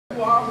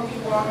are who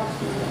you are.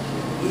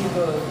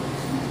 Either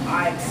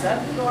I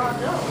accept it or I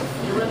don't.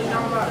 It really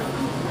don't matter.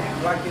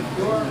 Like if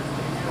you're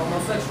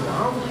homosexual,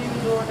 I don't believe in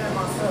doing that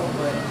myself,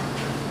 but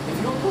if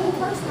you're a cool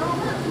person, I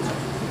don't have to.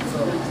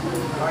 So,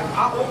 like,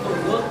 I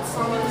overlooked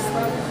some of the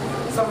stuff,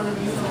 some of the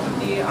music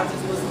he did. I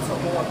just listened to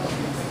more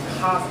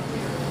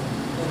positive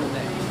than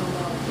that.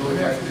 So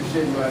it actually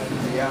show you out the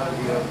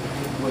reality of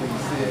what he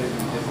said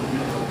and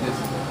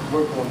just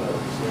work on the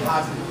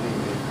positive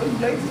things. But you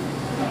lazy.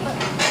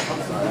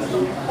 I'm sorry.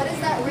 But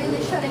is that really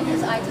shutting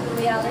his eye to the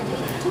reality?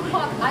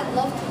 Tupac, I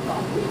love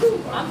Tupac.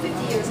 I'm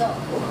 50 years old,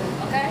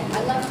 okay?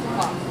 I love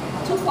Tupac.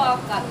 Tupac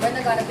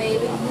Brenda Got a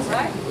Baby,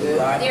 right?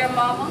 Yeah. Dear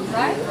Mama,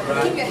 right?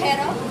 Keep Your Head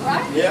Up,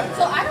 right? Yeah.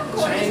 So I don't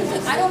go listen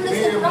to, I don't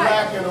listen, Being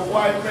black in a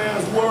white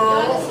man's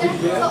world.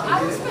 So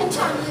I don't spend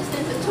time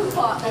listening to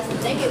Tupac as a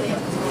negative.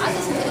 I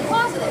listen to the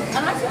positive.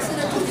 And I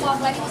consider Tupac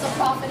like he was a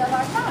prophet of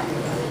our time.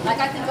 Like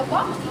I think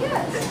Obama,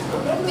 yes.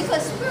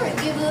 Because Spirit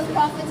gives us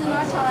prophets in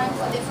our time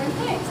for different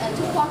things. And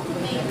Tupac to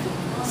me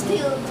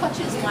still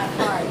touches my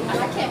heart. And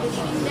I can't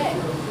believe he's dead.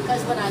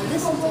 Because when I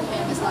listen to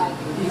him, it's like,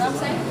 you know what I'm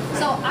saying?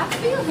 So I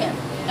feel him.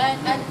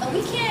 And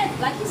we can't,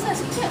 like he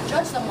says, we can't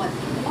judge someone.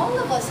 All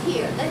of us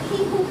here, that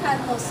he who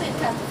had no sin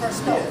cast the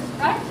first stone,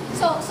 right?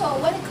 So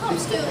when it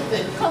comes to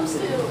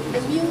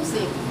the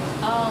music,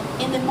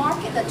 in the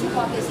market that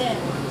Tupac is in,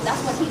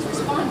 that's what he's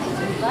responding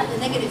to, right? The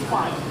negative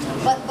part.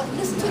 But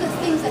listen to the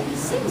things that he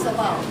sings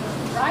about,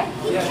 right?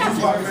 He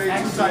Tupac made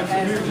two types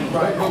of music,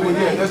 right? But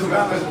yeah, that's what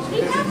I was.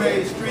 He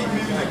made street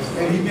music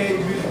and he made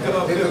music to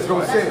uplift.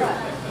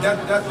 That's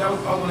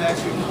I want to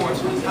ask you a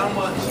question. How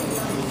much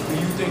do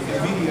you think the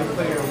media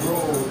play a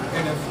role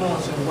in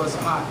influencing what's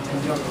hot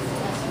in younger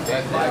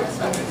folks?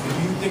 Like, do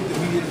you think the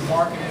media is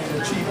marketing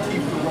the cheap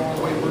keep the wrong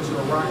way versus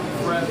a rocky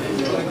fresh?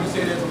 Like you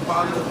said, there's a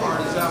positive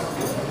part is out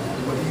there.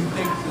 But do you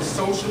think the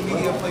social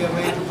media play a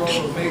major role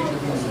or major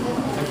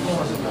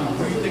influencing people?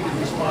 Who do you think is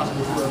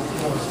responsible for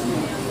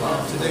influencing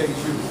today's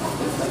youth?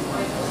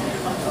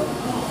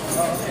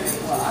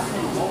 Well, I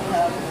think both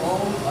have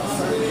roles a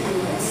certain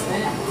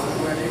extent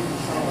where they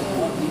control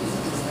what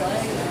music is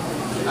playing.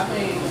 I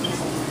mean,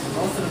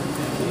 most of the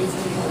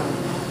music,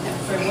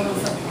 say what was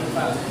something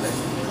about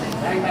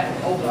Bang Bang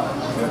Over,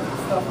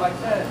 stuff like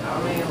that. I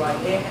mean,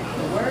 like,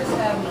 the words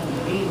have no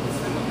meaning.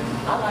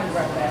 I like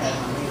rap that has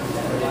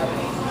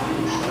meaning.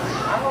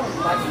 I don't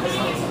like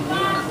listening to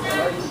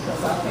music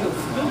because I feel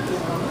stupid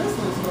when I'm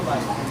listening to it.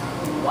 Like,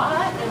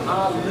 why am I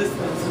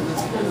listening to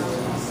this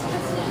music?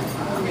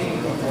 I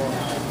mean,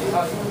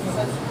 I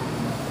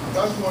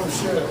just want to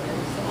share.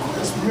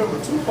 Just remember,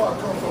 Tupac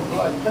comes from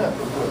Black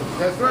Panther.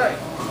 That's right.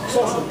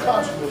 Social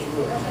consciousness,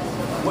 really.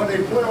 What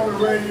they play on the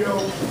radio,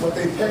 what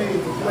they pay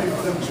to play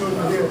for them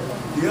children here,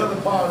 the other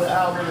part of the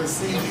album, the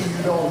CD,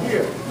 you don't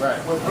hear.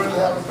 Right. When Brenda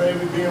Had a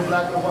Baby, being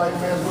black in a white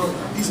man's world,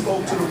 he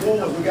spoke to the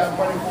wars. We got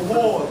money for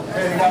wars,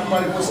 and we got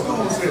money for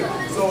schools here.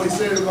 So he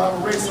said about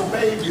a race of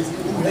babies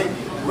who hate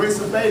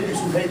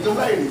the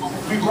ladies.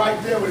 We right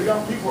there with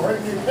young people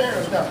hurting their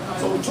parents now.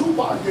 So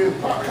Tupac did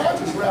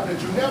conscious rap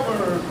that you never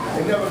heard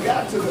and never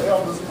got to the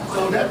elders.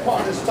 So that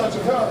part that's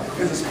touching her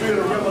is the spirit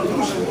of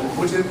revolution,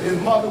 which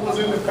his mother was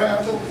in the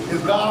Panther,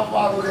 his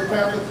godfather was in the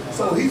Panther.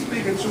 So he's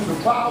speaking to the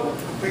power,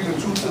 speaking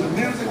truth to the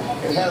music,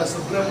 and had a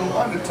subliminal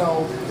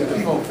undertone that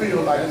people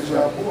feel like this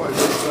young boy.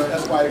 So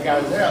that's why he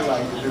got his hair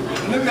like he did.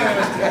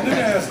 Let me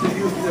ask you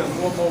just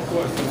one more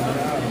question.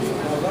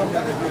 I'm going to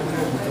get this.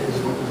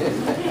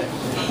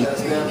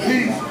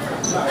 Peace.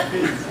 I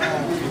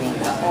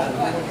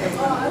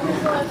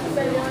just want to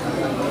say one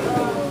thing.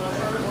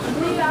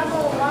 Me, I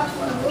don't watch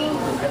the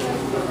movies because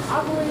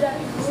I believe that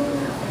the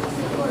movies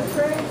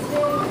portray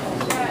things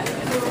that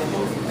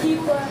will keep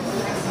us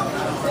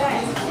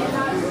back and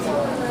not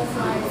telling us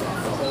like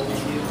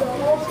the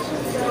whole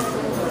truth that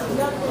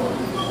nothing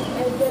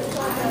is just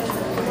something.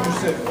 You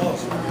said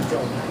us, what are you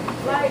talking about?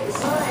 Like,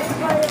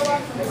 anybody that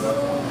watches the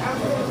movies,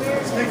 African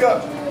American. Speak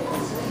up.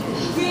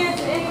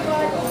 Kids,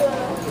 anybody,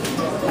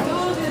 the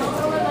news is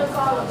telling us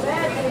all the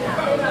bad things.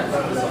 They're not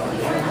telling us the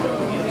good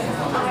things.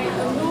 Like a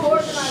new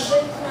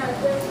organization that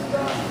does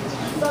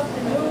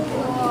something new,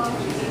 or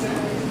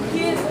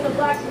kids in the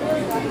black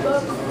community go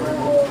to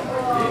school,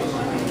 or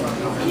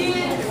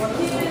kids,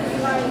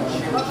 like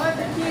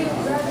 100 kids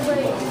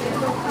graduate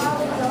from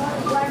college,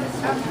 100 black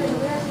African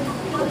Americans,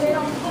 but they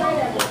don't say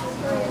that.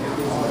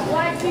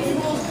 Black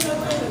people,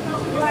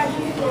 black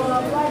people,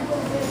 black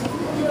women.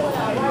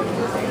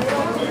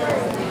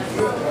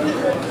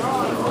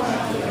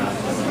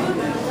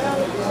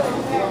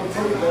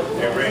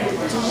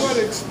 To what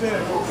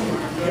extent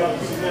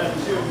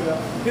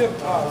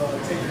hip-hop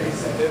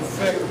affects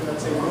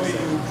the way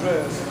you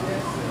dress,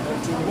 and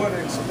to what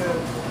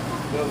extent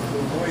does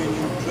the way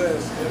you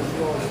dress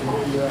influence the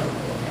way you act?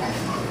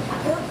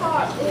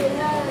 Hip-hop, it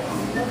has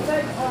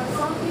effect on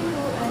some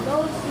people, and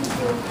those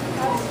people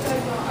have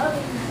effect on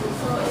other people.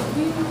 So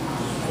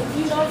if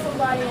you know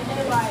somebody and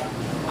they're like,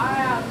 I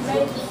have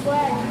made the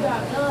swag, you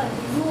got none,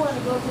 and you want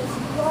to go get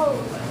some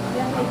clothes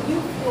that make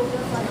you feel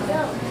just like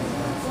them,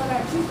 so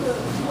that you could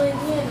blend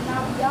in and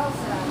not be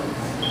outside.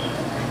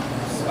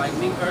 like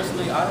me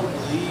personally, I don't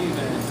believe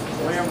in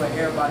wearing what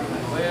everybody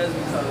wears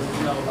because,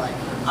 you know, like,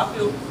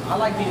 I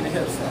like being a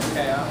hipster,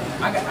 okay?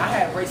 I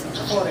had braces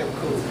before they were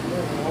cool.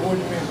 Well, what do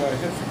you mean by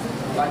hipster?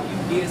 Like, you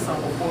did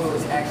something before it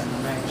was actually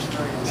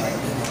mainstream.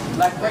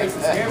 Like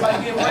braces.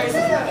 Everybody get braces.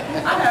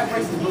 I had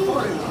braces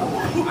before they were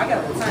cool. I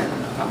got to return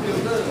them. I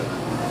feel good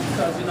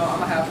because, you know,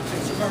 I'm going to have a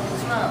picture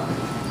perfect smile.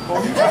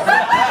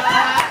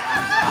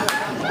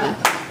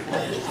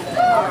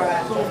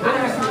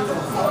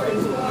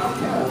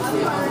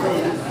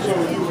 So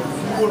you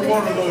would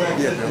want to know that.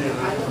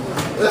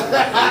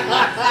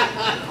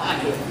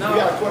 No, We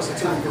got a question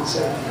too. We can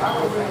say. I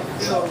don't really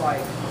feel like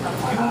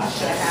you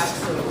should have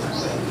to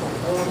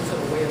conform to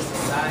the way of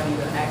society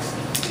to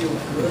actually feel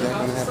good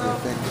about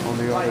yourself. Like,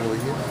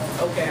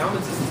 okay, I'm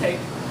gonna just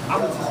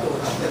go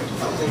with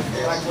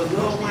like what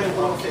Lil Wayne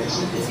wrote that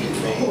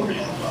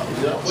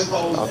with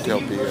I'll tell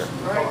Pierre.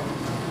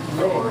 right?